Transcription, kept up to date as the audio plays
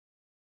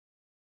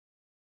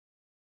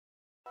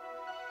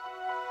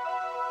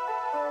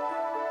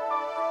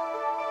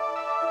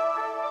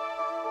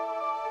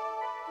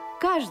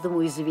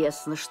Каждому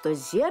известно, что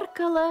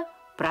зеркало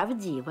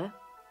правдиво.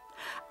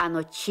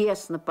 Оно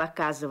честно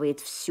показывает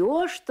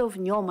все, что в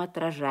нем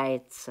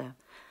отражается.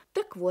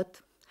 Так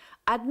вот,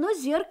 одно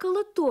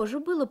зеркало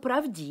тоже было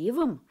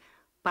правдивым,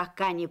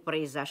 пока не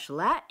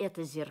произошла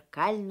эта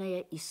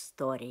зеркальная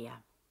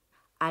история.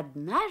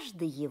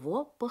 Однажды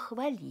его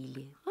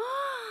похвалили.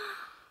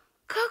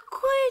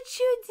 Какое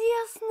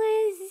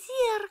чудесное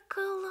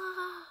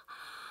зеркало!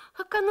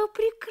 Как оно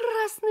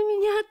прекрасно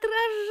меня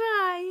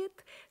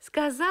отражает,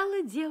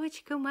 сказала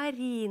девочка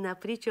Марина,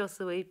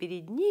 причесывая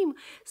перед ним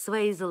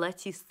свои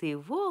золотистые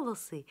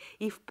волосы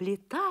и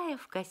вплетая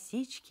в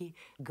косички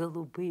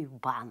голубые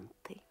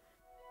банты.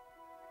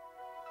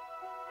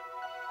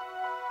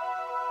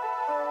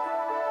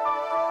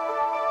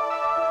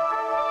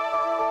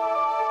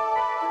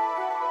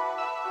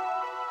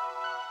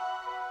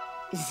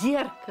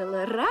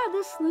 Зеркало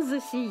радостно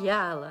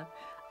засияло,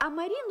 а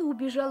Марина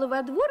убежала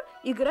во двор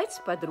играть с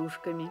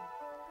подружками.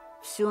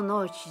 Всю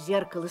ночь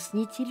зеркало с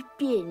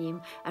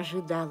нетерпением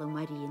ожидало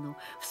Марину,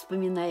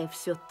 вспоминая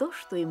все то,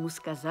 что ему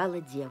сказала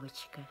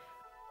девочка.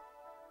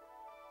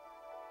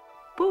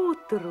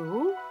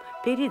 Поутру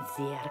перед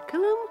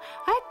зеркалом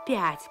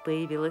опять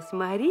появилась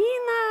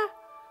Марина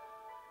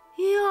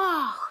и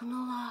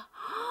ахнула.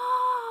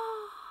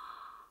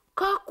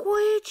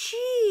 Какое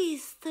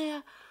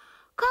чистое,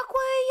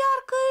 какое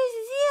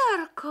яркое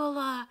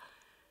зеркало!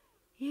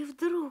 И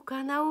вдруг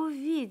она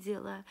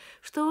увидела,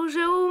 что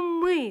уже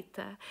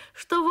умыта,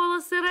 что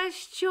волосы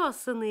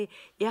расчесаны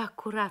и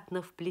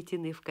аккуратно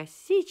вплетены в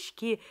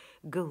косички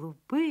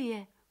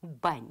голубые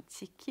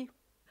бантики.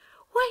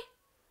 Ой,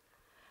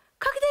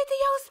 когда это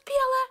я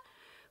успела?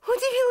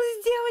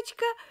 Удивилась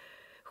девочка.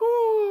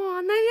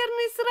 О,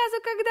 наверное,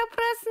 сразу, когда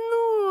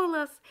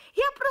проснулась.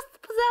 Я просто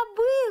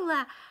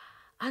позабыла.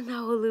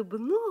 Она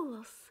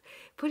улыбнулась,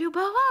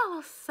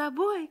 полюбовалась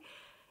собой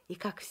и,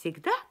 как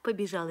всегда,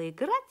 побежала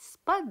играть с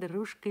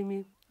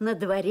подружками. На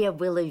дворе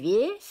было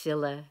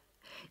весело.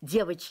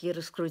 Девочки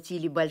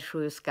раскрутили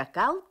большую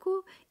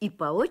скакалку и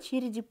по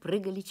очереди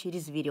прыгали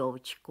через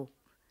веревочку.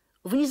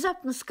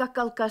 Внезапно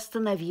скакалка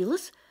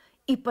остановилась,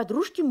 и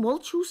подружки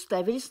молча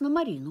уставились на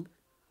Марину.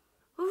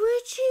 «Вы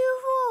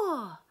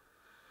чего?»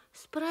 –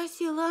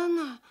 спросила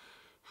она.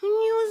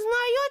 «Не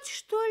узнаете,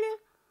 что ли?»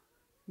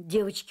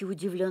 Девочки,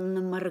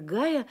 удивленно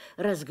моргая,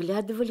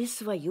 разглядывали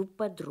свою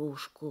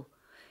подружку.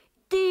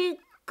 «Ты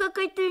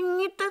какая-то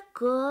не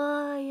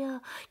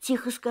такая», –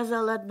 тихо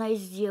сказала одна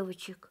из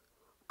девочек.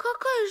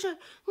 «Какая же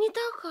не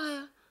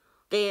такая?»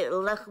 «Ты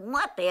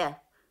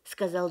лохматая», –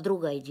 сказала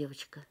другая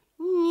девочка.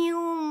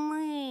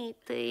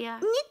 «Неумытая».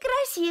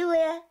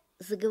 «Некрасивая», –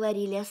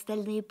 заговорили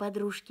остальные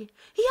подружки.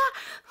 «Я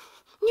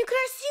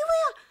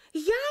некрасивая?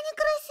 Я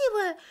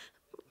некрасивая?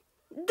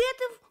 Да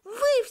это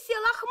вы все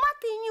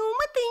лохматые,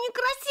 неумытые,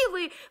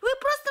 некрасивые. Вы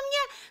просто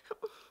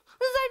мне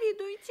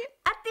завидуете».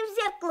 «А ты в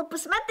зеркало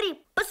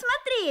посмотри,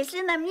 посмотри,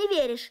 если нам не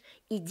веришь».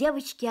 И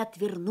девочки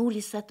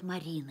отвернулись от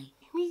Марины.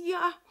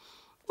 «Я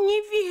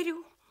не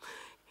верю,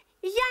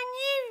 я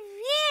не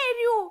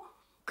верю!»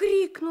 –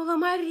 крикнула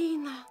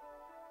Марина.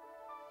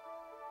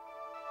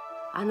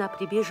 Она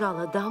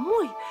прибежала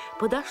домой,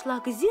 подошла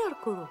к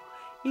зеркалу,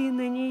 и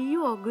на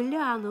нее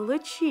глянуло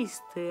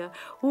чистое,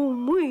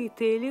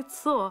 умытое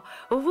лицо,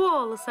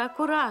 волосы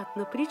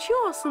аккуратно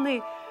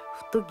причесаны,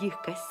 в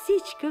тугих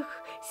косичках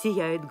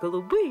сияют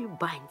голубые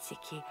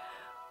бантики.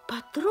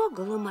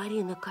 Потрогала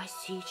Марина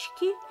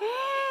косички,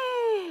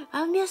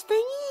 а вместо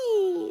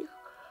них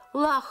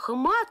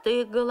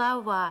лохматая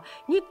голова,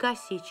 ни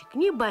косичек,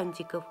 ни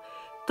бантиков,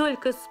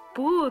 только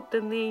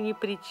спутанные,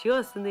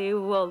 непричесанные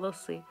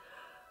волосы.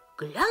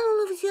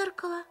 Глянула в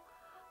зеркало,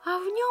 а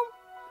в нем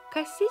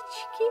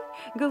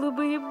косички,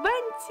 голубые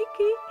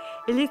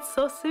бантики,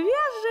 лицо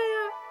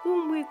свежее,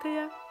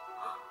 умытое.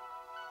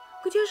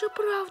 Где же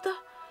правда?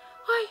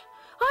 Ай,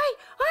 ай,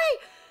 ай!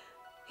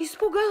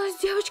 Испугалась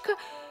девочка.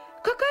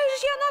 Какая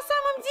же я на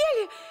самом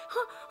деле?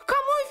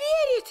 Кому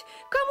верить?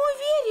 Кому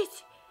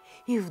верить?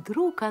 И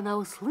вдруг она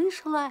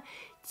услышала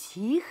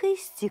тихий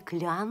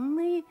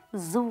стеклянный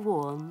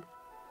звон.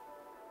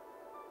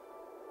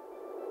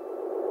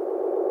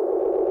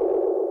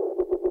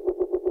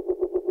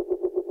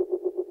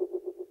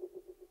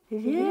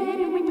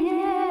 «Верь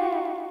мне,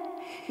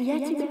 я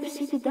тебе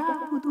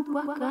всегда буду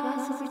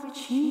показывать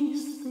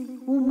чистой,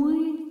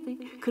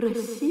 умытой,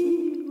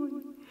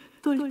 красивой.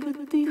 Только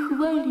ты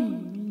хвали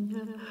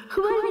меня,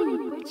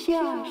 хвали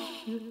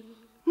почаще».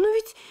 Но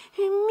ведь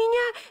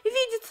меня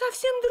видит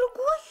совсем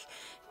другой.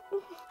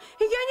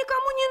 Я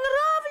никому не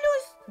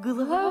нравлюсь.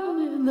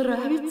 Главное,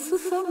 нравится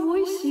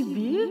самой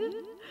себе.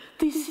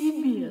 Ты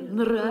себе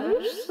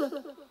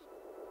нравишься?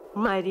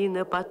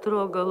 Марина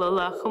потрогала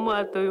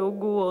лохматую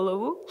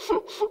голову.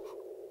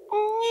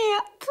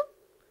 Нет.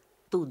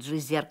 Тут же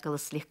зеркало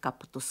слегка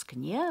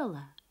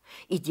потускнело,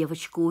 и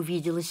девочка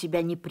увидела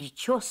себя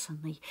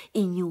непричесанной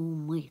и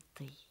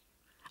неумытой.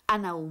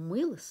 Она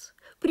умылась,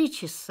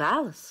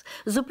 причесалась,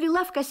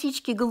 заплела в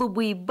косички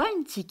голубые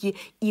бантики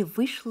и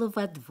вышла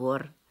во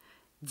двор.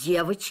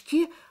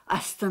 Девочки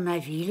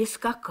остановили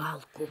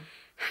скакалку.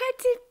 А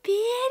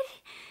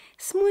теперь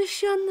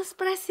Смущенно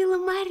спросила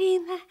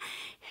Марина.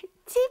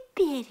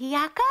 Теперь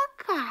я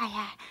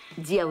какая?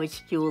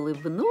 Девочки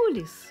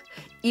улыбнулись,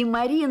 и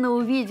Марина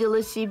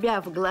увидела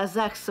себя в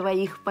глазах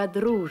своих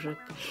подружек.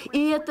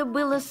 И это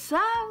было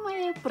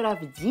самое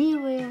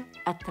правдивое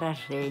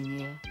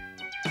отражение.